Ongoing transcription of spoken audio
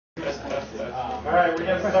All right, we're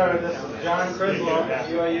getting started. This is John Criswell,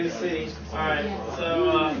 UIUC. All right, so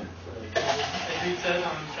as Reed said,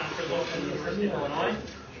 I'm John Criswell from the University of Illinois,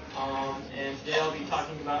 and today I'll be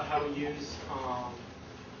talking about how we use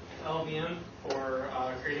LLVM for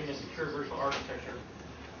creating a secure virtual architecture.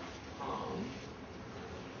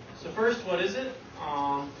 So first, what is it?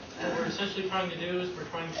 What we're essentially trying to do is we're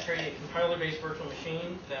trying to create a compiler-based virtual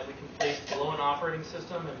machine that we can place below an operating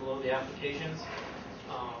system and below the applications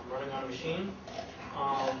running on a machine.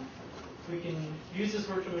 We can use this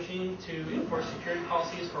virtual machine to enforce security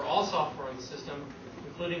policies for all software in the system,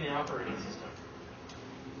 including the operating system.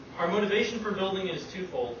 Our motivation for building it is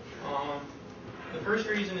twofold. The first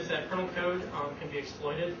reason is that kernel code can be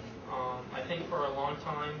exploited. I think for a long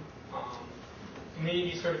time,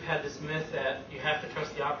 community sort of had this myth that you have to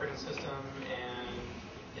trust the operating system and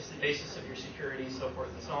it's the basis of your security, so forth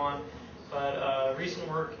and so on. But recent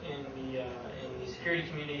work in the security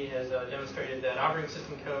community has demonstrated that operating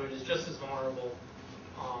system code is just as vulnerable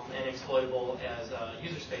and exploitable as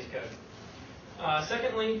user space code.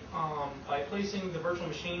 Secondly, by placing the virtual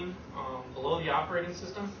machine below the operating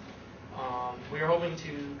system, we are hoping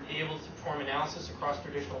to be able to perform analysis across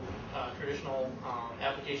traditional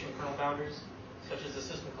application kernel boundaries, such as the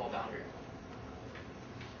system call boundary.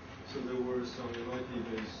 So there were some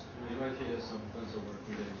MIT has some tons of work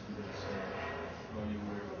related to this. Are you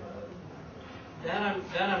aware of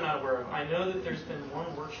that? That I'm not aware of. I know that there's been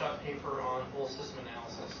one workshop paper on whole system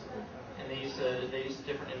analysis, and they use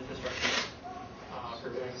different infrastructure for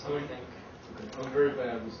doing so. I think. Okay. I'm very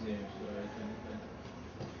bad with names,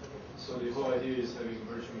 so the whole idea is having a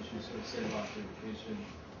virtual machine sort of sandbox application,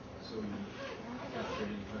 so you capture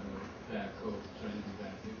any kind of bad code trying to do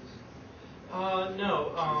bad things.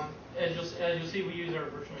 No. As you'll see, we use our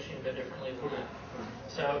virtual machine a bit differently than that.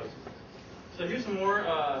 So here's some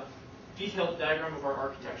more detailed diagram of our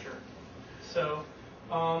architecture. So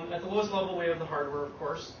at the lowest level, we have the hardware, of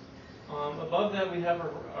course. Above that, we have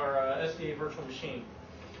our SVA virtual machine.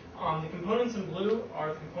 The components in blue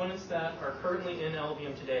are the components that are currently in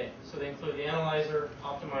LLVM today. So they include the analyzer,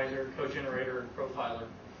 optimizer, code generator, and profiler.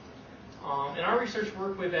 In our research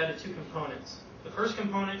work, we've added two components. The first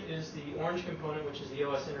component is the orange component, which is the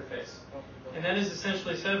OS interface. And that is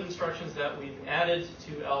essentially a set of instructions that we've added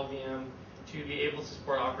to LLVM to be able to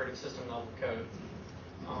support operating system level code.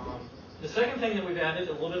 The second thing that we've added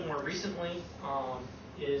a little bit more recently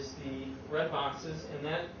is the red boxes, and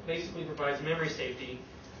that basically provides memory safety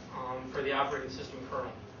for the operating system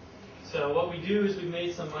kernel. So what we do is we've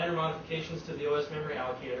made some minor modifications to the OS memory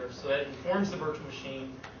allocator so that it informs the virtual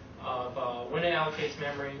machine of when it allocates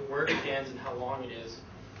memory, where it begins, and how long it is.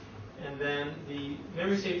 And then the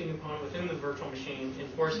memory safety component within the virtual machine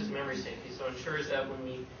enforces memory safety, so it ensures that when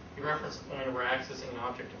we reference a pointer, we're accessing an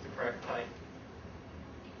object of the correct type.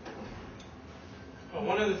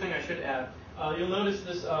 One other thing I should add, you'll notice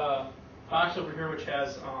this box over here which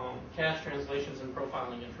has cache translations and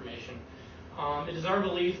profiling information. It is our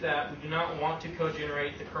belief that we do not want to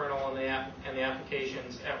co-generate the kernel and the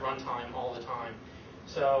applications at runtime all the time.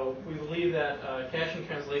 So we believe that caching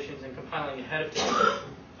translations and compiling ahead of time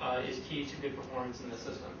is key to good performance in the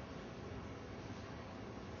system.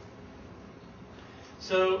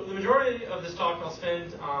 So the majority of this talk I'll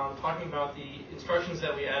spend talking about the instructions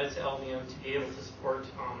that we added to LLVM to be able to support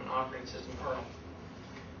an operating system kernel.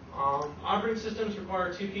 Operating systems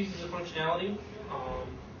require two pieces of functionality.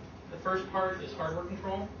 The first part is hardware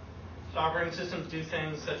control. So operating systems do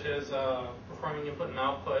things such as performing input and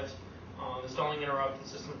output, installing interrupt and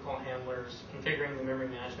system call handlers, configuring the memory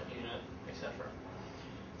management unit, etc.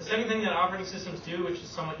 The second thing that operating systems do, which is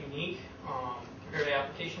somewhat unique compared to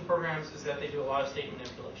application programs, is that they do a lot of state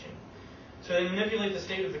manipulation. So they manipulate the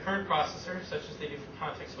state of the current processor, such as they do for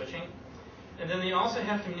context switching. And then they also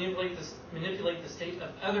have to manipulate the state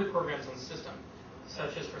of other programs on the system,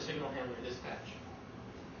 such as for signal handler dispatch.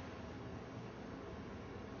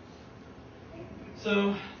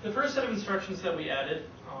 So the first set of instructions that we added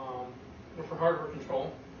were for hardware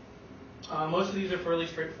control. Most of these are fairly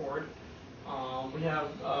straightforward. We have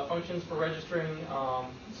functions for registering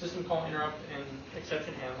system call interrupt and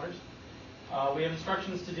exception handlers. We have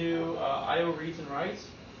instructions to do I/O reads and writes.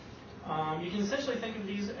 You can essentially think of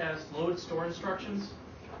these as load store instructions.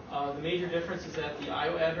 The major difference is that the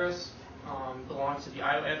I/O address belongs to the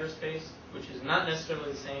I/O address space, which is not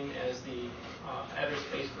necessarily the same as the address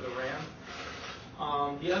space for the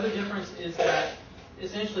RAM. The other difference is that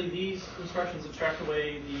essentially these instructions abstract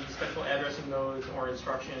away the special addressing modes or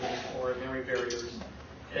instructions or memory barriers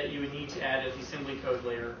that you would need to add at the assembly code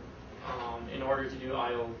layer in order to do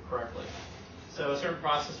I/O correctly. So certain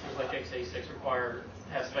processors like x86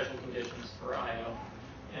 have special conditions for I/O,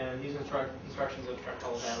 and these instructions abstract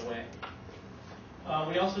all of that away.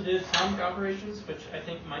 We also did atomic operations, which I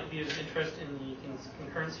think might be of interest in the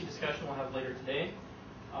concurrency discussion we'll have later today.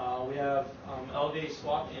 We have LLVM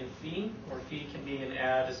swap and fee, where fee can be an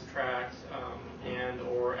add, a subtract, and,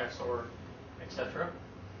 or, XOR, etc.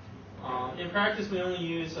 In practice, we only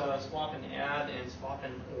use swap and add and swap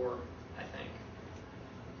and or, I think.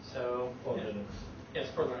 So, For Linux. Yes,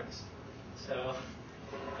 for Linux. So,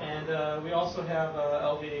 and we also have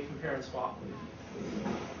LVA compare and swap.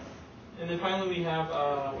 And then finally, we have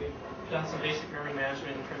we've done some basic memory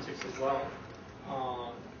management intrinsics as well.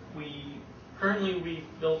 Currently we've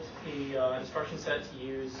built the instruction set to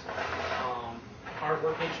use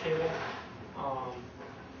hardware page table.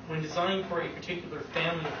 When designing for a particular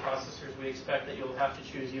family of processors, we expect that you'll have to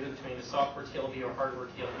choose either between a software TLB or hardware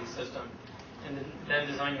TLB system, and then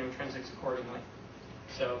design your intrinsics accordingly.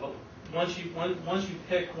 So, but once you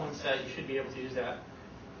pick one set, you should be able to use that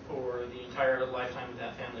for the entire lifetime of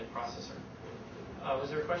that family of processor. Was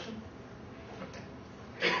there a question?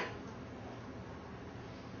 Okay.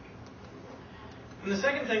 And the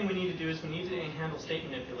second thing we need to do is we need to handle state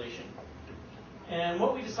manipulation. And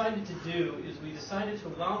what we decided to do is we decided to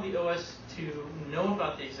allow the OS to know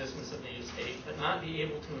about the existence of native state, but not be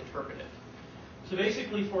able to interpret it. So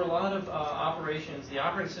basically, for a lot of operations, the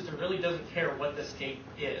operating system really doesn't care what the state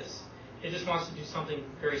is. It just wants to do something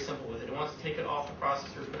very simple with it. It wants to take it off the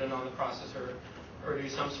processor, put it on the processor, or do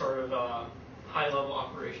some sort of high-level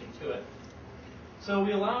operation to it. So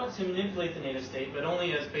we allow it to manipulate the native state, but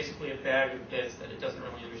only as basically a bag of bits that it doesn't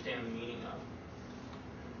really understand the meaning of.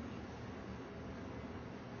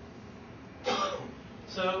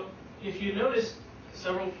 So if you noticed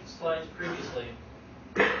several slides previously,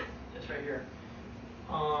 it's right here.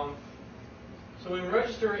 So when we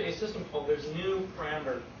register a system call, there's a new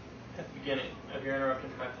parameter at the beginning of your interrupt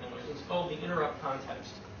and track handlers. It's called the interrupt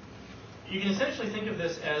context. You can essentially think of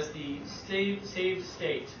this as the saved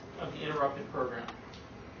state of the interrupted program.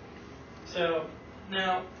 So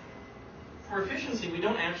now, for efficiency, we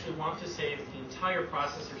don't actually want to save the entire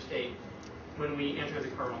processor state when we enter the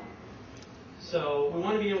kernel. So we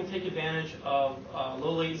want to be able to take advantage of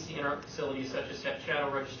low latency interrupt facilities such as shadow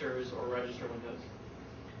registers or register windows.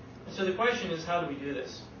 And so the question is, how do we do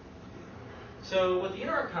this? So what the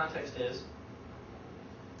interrupt context is,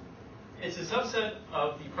 it's a subset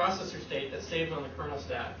of the processor state that's saved on the kernel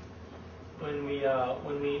stack when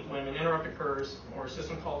an interrupt occurs or a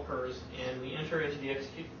system call occurs, and we enter into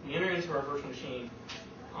our virtual machine,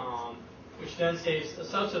 which then saves a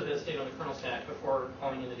subset of that state on the kernel stack before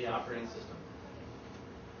calling into the operating system.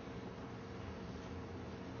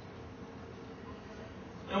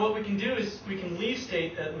 Now what we can do is we can leave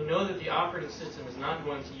state that we know that the operating system is not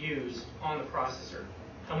going to use on the processor.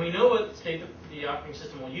 And we know what state that the operating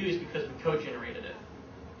system will use because we code generated it.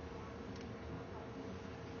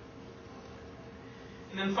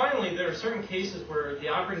 And then finally, there are certain cases where the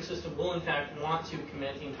operating system will in fact want to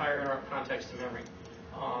commit the entire interrupt context to memory.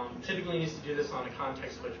 Typically needs to do this on a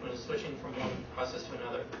context switch when it's switching from one process to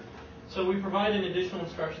another. So we provide an additional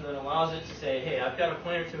instruction that allows it to say, hey, I've got a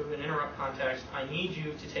pointer to an interrupt context. I need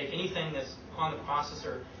you to take anything that's on the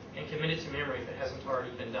processor and commit it to memory if it hasn't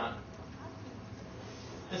already been done.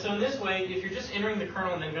 And so in this way, if you're just entering the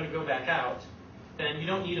kernel and then going to go back out, then you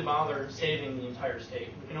don't need to bother saving the entire state.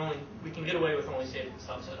 We can get away with only saving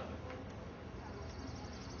a subset of it.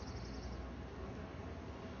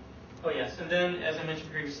 Oh yes, and then as I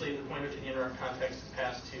mentioned previously, the pointer to the interrupt context is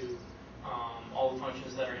passed to all the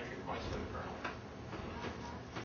functions that are entry points for the kernel.